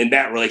 in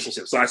that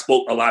relationship. So I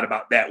spoke a lot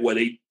about that, where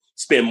they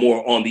spend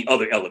more on the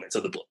other elements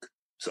of the book.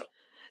 So,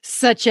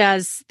 such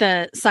as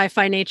the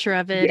sci-fi nature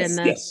of it.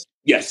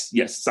 Yes.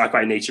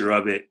 Sci-fi nature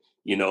of it,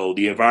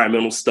 the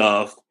environmental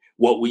stuff.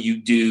 What will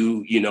you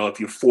do, if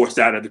you're forced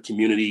out of the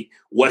community?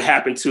 What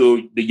happened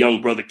to the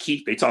young brother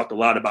Keith? They talked a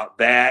lot about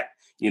that,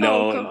 and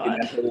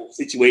that whole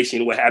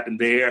situation, what happened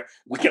there.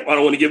 We don't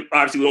want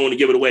to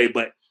give it away,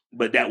 but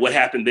that what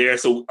happened there.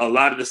 So a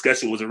lot of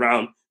discussion was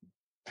around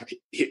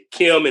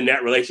Kim and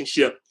that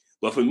relationship.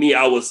 But for me,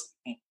 I was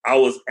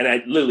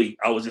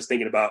just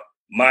thinking about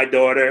my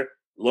daughter,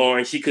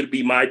 Lauren. She could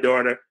be my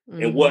daughter,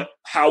 and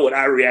how would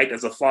I react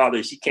as a father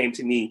if she came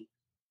to me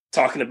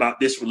talking about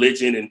this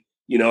religion and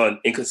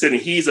considering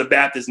he's a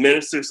Baptist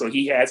minister, so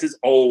he has his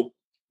own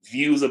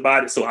views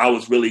about it. So I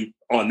was really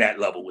on that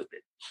level with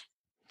it.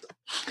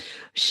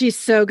 She's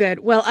so good.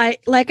 Well,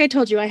 like I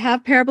told you, I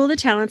have Parable of the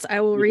Talents.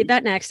 I will read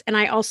that next. And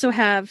I also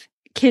have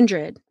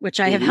Kindred, which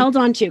I have held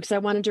on to because I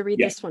wanted to read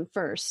this one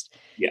first.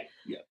 Yeah.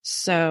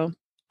 So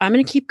I'm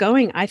going to keep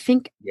going. I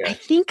think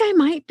I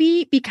might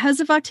be,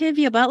 because of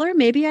Octavia Butler,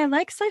 maybe I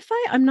like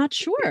sci-fi. I'm not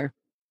sure.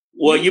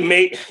 Well,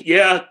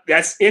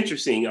 that's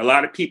interesting. A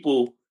lot of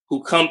people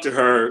who come to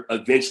her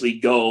eventually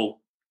go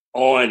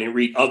on and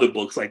read other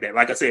books like that.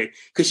 Like I said,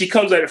 because she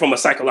comes at it from a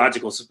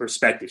psychological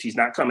perspective. She's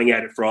not coming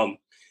at it from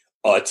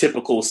a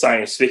typical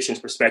science fiction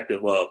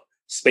perspective of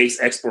space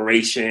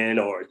exploration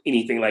or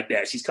anything like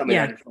that. She's coming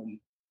at it from,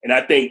 and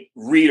I think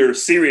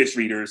serious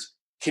readers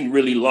can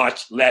really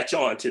latch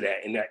on to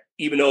that. And that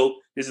even though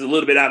this is a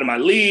little bit out of my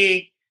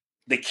league,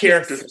 the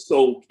characters are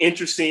so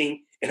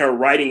interesting and her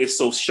writing is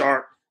so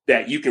sharp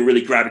that you can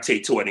really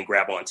gravitate to it and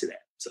grab onto that.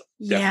 So,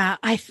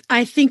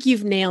 I think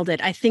you've nailed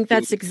it. I think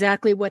that's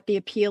exactly what the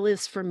appeal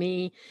is for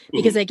me,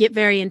 because I get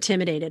very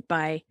intimidated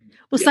by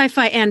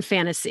sci-fi and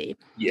fantasy.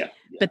 Yeah.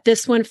 But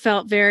this one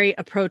felt very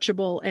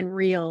approachable and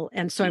real.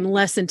 And so I'm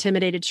less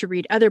intimidated to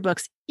read other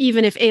books,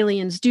 even if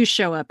aliens do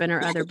show up in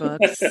our other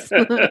books.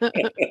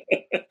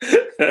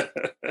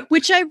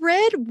 Which I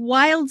read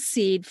Wild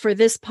Seed for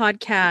this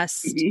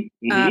podcast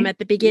at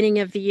the beginning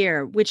of the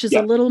year, which is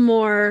a little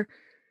more...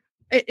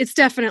 It's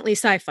definitely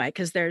sci-fi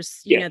because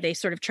there's, they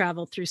sort of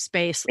travel through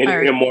space. And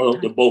they're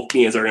immortal. Both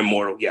beings are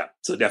immortal. Yeah.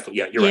 So definitely,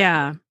 you're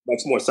right.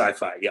 Much more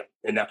sci-fi. Yeah.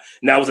 And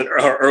now was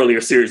her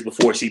earlier series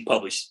before she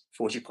published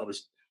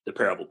the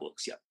Parable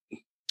books. Yeah.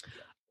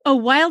 Oh,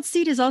 Wild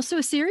Seed is also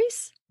a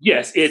series?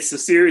 Yes. It's a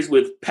series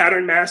with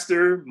Pattern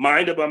Master,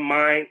 Mind of a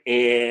Mind,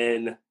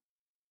 and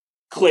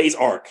Clay's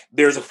Ark.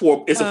 It's a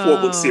 4-book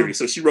Oh, series.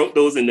 So she wrote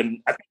those in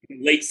the I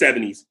think, late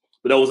 70s.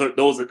 But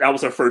that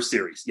was her first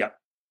series. Yeah.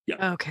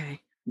 Yeah. okay.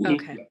 Mhm.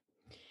 Okay.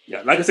 Yeah.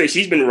 Yeah. Like I say,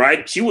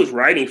 she was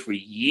writing for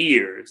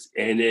years.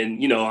 And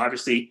then,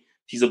 obviously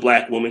she's a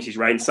Black woman. She's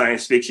writing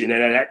science fiction.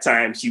 And at that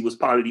time, she was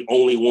probably the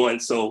only one.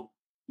 So,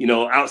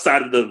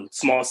 outside of the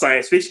small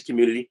science fiction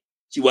community,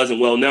 she wasn't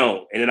well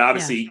known. And then Yeah.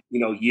 obviously,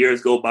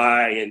 years go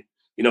by and,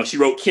 she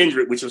wrote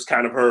Kindred, which was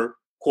kind of her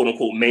quote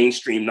unquote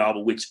mainstream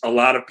novel, which a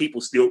lot of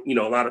people still, a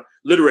lot of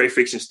literary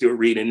fiction still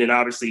read. And then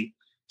obviously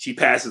she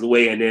passes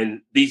away and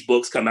then these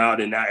books come out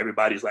and now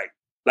everybody's like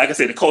I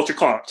said, the culture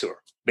caught up to her,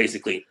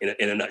 basically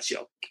in a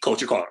nutshell.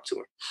 Culture caught up to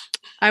her.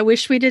 I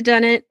wish we'd have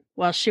done it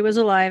while she was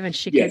alive and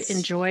she could Yes.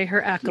 enjoy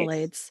her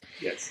accolades.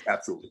 Yes,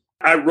 absolutely.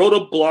 I wrote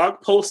a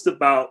blog post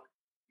about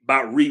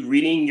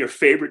rereading your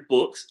favorite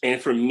books.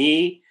 And for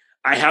me,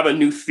 I have a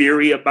new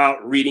theory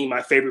about reading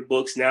my favorite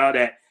books now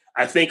that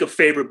I think a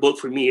favorite book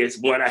for me is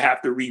one I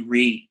have to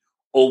reread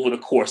over the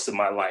course of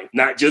my life,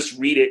 not just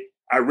read it.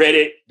 I read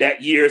it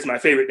that year, is my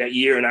favorite that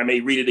year, and I may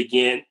read it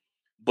again.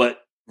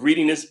 But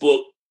reading this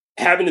book,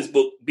 having this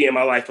book be in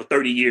my life for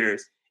 30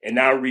 years, and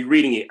now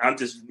rereading it,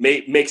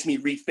 makes me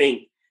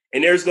rethink.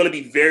 And there's going to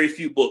be very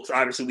few books.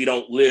 Obviously, we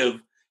don't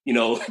live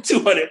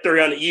 200,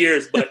 300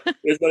 years, but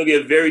there's going to be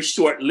a very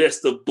short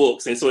list of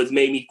books. And so it's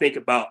made me think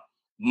about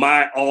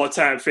my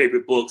all-time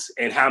favorite books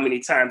and how many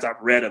times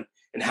I've read them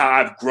and how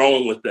I've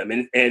grown with them.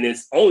 And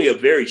it's only a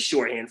very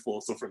short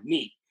handful. So for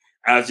me,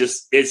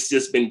 it's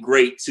just been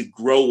great to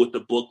grow with a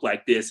book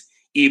like this,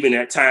 even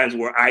at times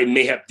where I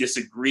may have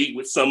disagreed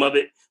with some of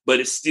it, but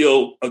it's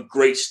still a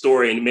great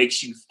story and it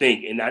makes you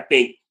think. And I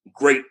think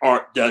great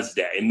art does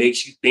that. It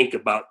makes you think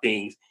about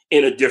things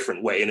in a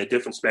different way, in a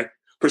different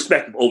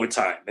perspective over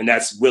time. And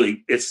that's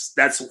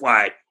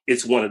why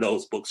it's one of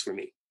those books for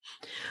me.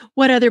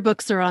 What other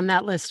books are on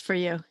that list for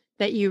you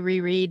that you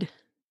reread?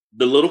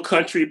 The Little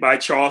Country by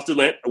Charles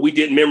DeLint. We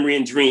did Memory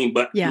and Dream,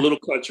 but Yeah. Little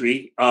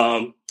Country.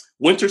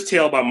 Winter's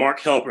Tale by Mark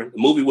Halperin.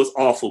 The movie was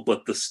awful,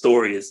 but the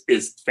story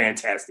is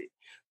fantastic.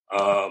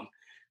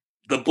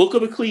 The Book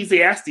of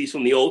Ecclesiastes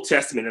from the Old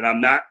Testament, and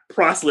I'm not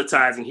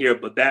proselytizing here,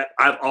 but that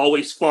I've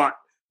always thought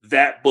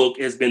that book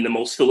has been the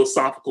most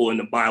philosophical in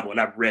the Bible,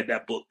 and I've read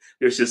that book.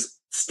 There's just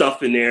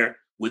stuff in there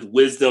with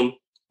wisdom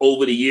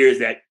over the years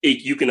that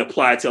you can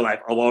apply to life.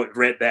 I've always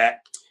read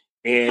that.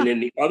 And then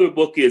the other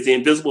book is The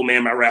Invisible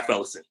Man by Ralph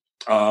Ellison.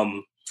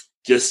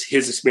 Just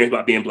his experience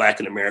about being Black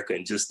in America,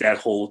 and just that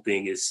whole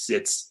thing it's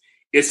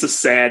a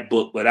sad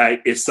book, but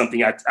it's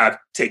something I've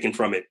taken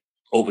from it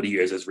over the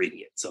years as reading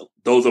it. So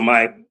those are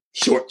my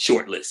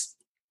short list.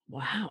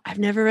 Wow. I've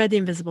never read The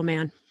Invisible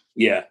Man.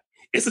 Yeah.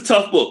 It's a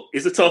tough book.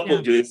 It's a tough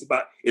book, Julie.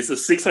 It's a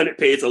 600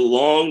 page, it's a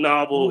long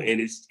novel. Ooh. And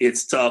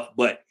it's tough,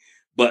 but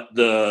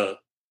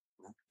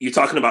you're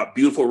talking about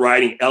beautiful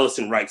writing.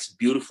 Ellison writes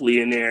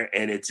beautifully in there,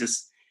 and it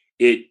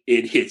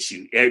hits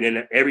you.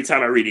 And every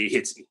time I read it, it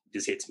hits me. It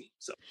just hits me.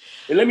 So,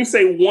 and let me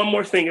say one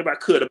more thing if I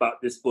could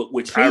about this book,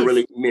 which Please. I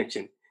really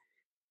mentioned.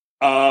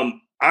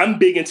 I'm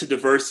big into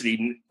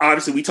diversity.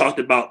 Obviously, we talked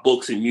about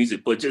books and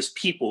music, but just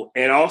people.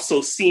 And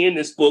also seeing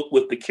this book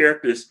with the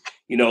characters,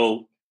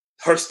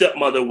 her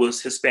stepmother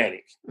was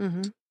Hispanic.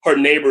 Mm-hmm. Her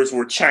neighbors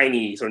were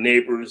Chinese. Her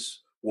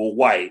neighbors were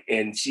white.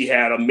 And she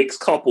had a mixed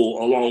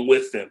couple along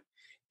with them.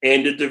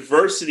 And the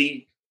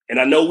diversity, and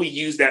I know we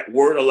use that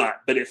word a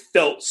lot, but it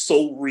felt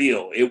so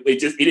real. It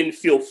didn't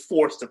feel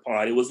forced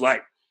upon. It was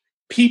like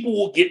people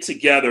will get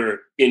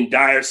together in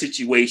dire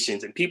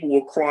situations and people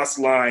will cross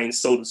lines,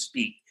 so to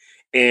speak.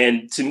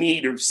 And to me,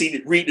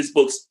 read this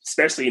book,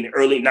 especially in the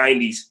early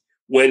 90s,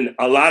 when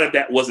a lot of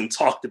that wasn't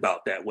talked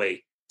about that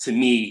way, to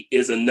me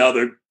is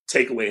another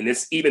takeaway. And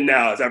it's even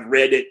now, as I've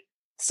read it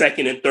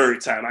second and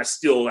third time, I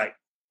still I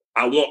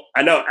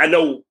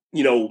know,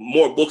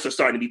 more books are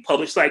starting to be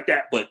published like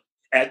that. But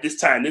at this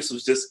time, this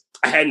was just,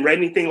 I hadn't read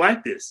anything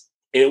like this.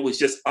 And it was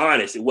just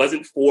honest. It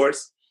wasn't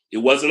forced. It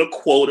wasn't a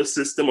quota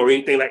system or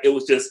anything like it.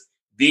 Was just,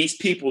 these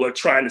people are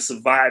trying to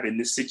survive in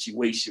this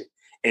situation.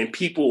 And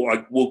people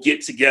will get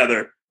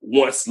together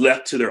once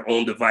left to their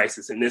own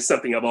devices. And there's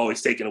something I've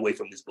always taken away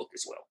from this book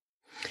as well.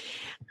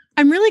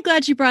 I'm really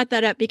glad you brought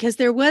that up, because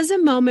there was a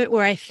moment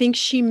where I think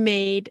she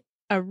made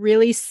a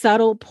really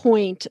subtle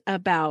point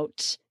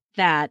about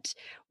that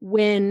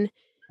when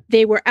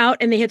they were out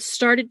and they had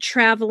started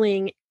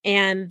traveling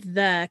and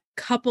the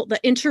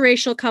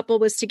interracial couple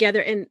was together.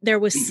 And there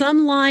was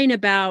some line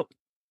about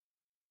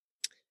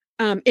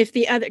if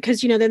the other,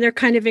 because, then they're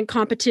kind of in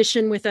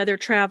competition with other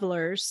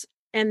travelers.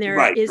 And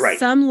there is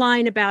some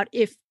line about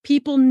if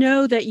people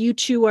know that you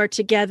two are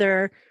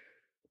together,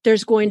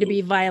 there's going to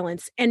be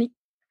violence. And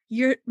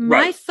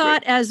my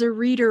thought as a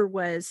reader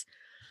was,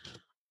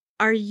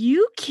 are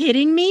you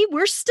kidding me?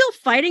 We're still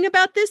fighting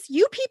about this.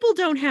 You people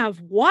don't have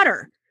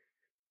water.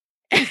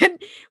 And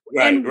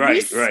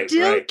we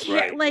still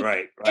can't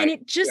and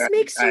it just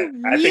makes you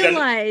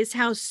realize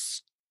how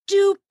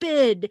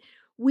stupid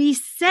we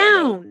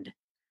sound.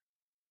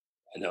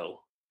 I know,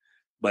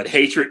 but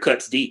hatred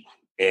cuts deep.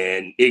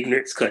 And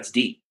ignorance cuts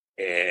deep.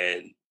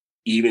 And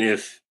even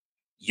if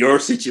your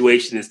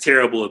situation is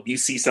terrible, if you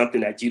see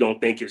something that you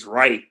don't think is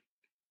right,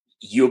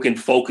 you can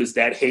focus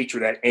that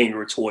hatred, that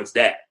anger towards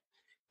that.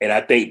 And I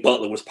think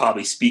Butler was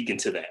probably speaking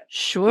to that.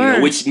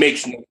 Sure. Which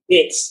makes no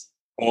sense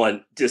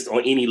on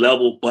any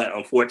level. But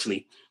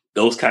unfortunately,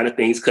 those kind of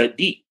things cut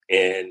deep.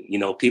 And,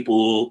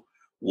 people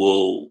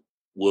will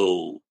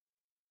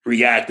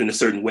react in a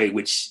certain way,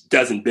 which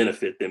doesn't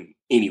benefit them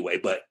anyway.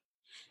 But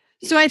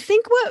so I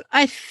think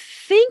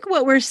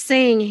what we're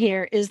saying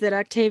here is that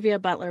Octavia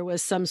Butler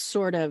was some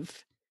sort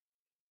of,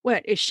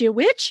 what, is she a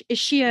witch? Did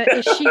she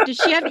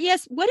have,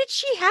 yes, what did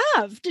she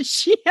have? Did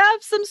she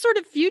have some sort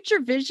of future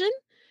vision?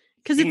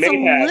 Because it's a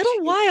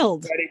little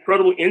wild. She had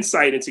incredible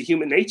insight into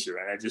human nature.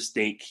 And I just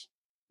think,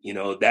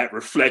 that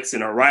reflects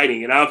in her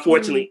writing. And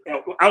unfortunately,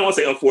 I won't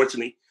say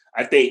unfortunately,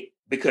 I think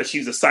because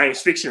she's a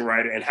science fiction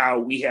writer and how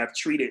we have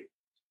treated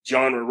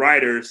genre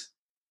writers,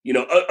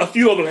 a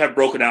few of them have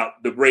broken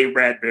out, the Ray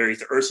Bradburys,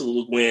 the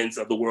Ursula Le Guins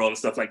of the world and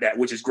stuff like that,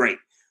 which is great.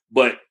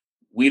 But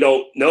we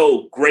don't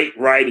know, great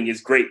writing is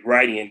great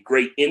writing, and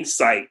great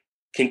insight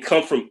can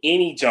come from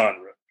any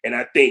genre. And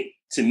I think,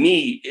 to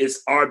me,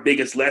 it's our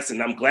biggest lesson.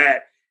 I'm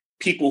glad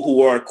people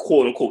who are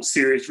quote unquote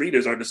serious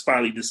readers are just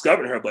finally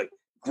discovering her, but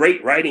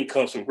great writing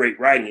comes from great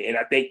writing. And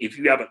I think if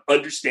you have an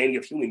understanding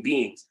of human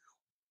beings,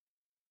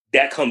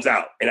 that comes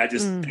out. And I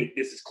just think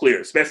this is clear,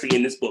 especially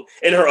in this book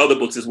and her other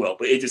books as well.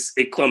 But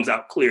it comes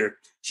out clear.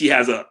 She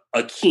has a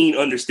keen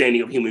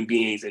understanding of human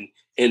beings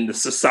and the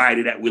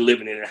society that we're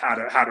living in, and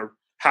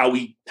how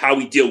we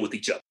deal with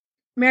each other.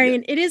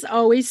 Marion, It is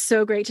always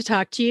so great to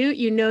talk to you.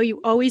 You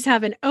always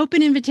have an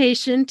open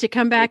invitation to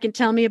come back and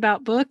tell me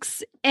about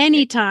books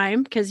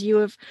anytime, because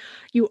you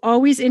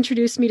always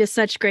introduce me to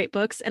such great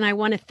books. And I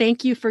want to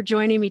thank you for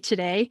joining me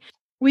today.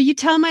 Will you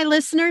tell my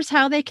listeners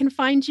how they can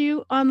find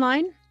you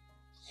online?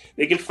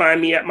 They can find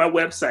me at my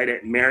website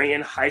at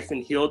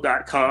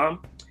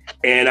marion-hill.com.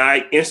 And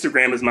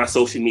Instagram is my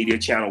social media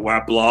channel where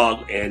I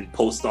blog and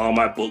post all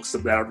my books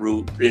about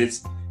Root.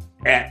 It's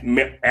at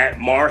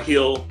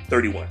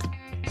marhill31.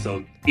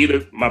 So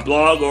either my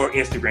blog or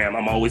Instagram,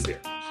 I'm always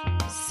there.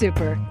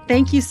 Super.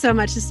 Thank you so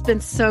much. It's been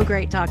so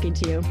great talking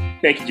to you.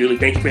 Thank you, Julie.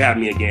 Thank you for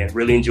having me again.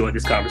 Really enjoyed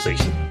this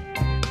conversation.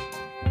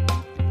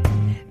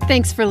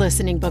 Thanks for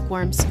listening,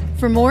 bookworms.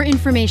 For more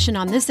information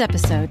on this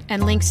episode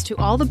and links to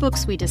all the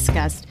books we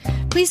discussed,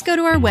 please go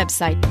to our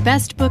website,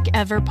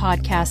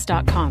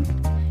 bestbookeverpodcast.com.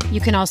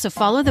 You can also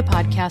follow the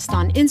podcast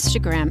on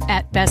Instagram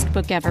at Best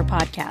Book Ever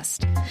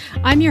Podcast.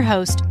 I'm your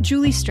host,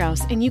 Julie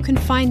Strauss, and you can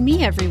find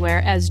me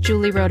everywhere as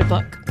Julie Wrote a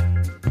Book.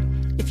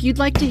 If you'd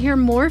like to hear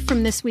more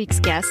from this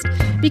week's guest,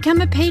 become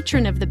a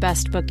patron of the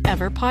Best Book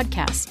Ever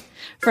podcast.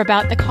 For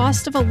about the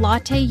cost of a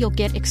latte, you'll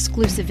get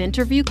exclusive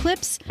interview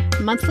clips,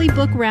 monthly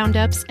book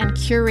roundups, and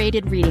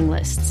curated reading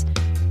lists.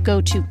 Go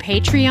to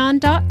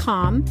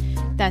patreon.com,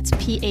 that's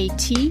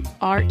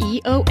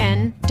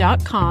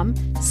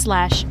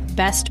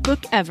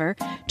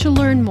patreon.com/bestbookever to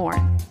learn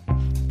more.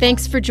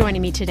 Thanks for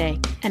joining me today,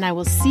 and I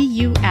will see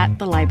you at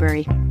the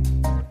library.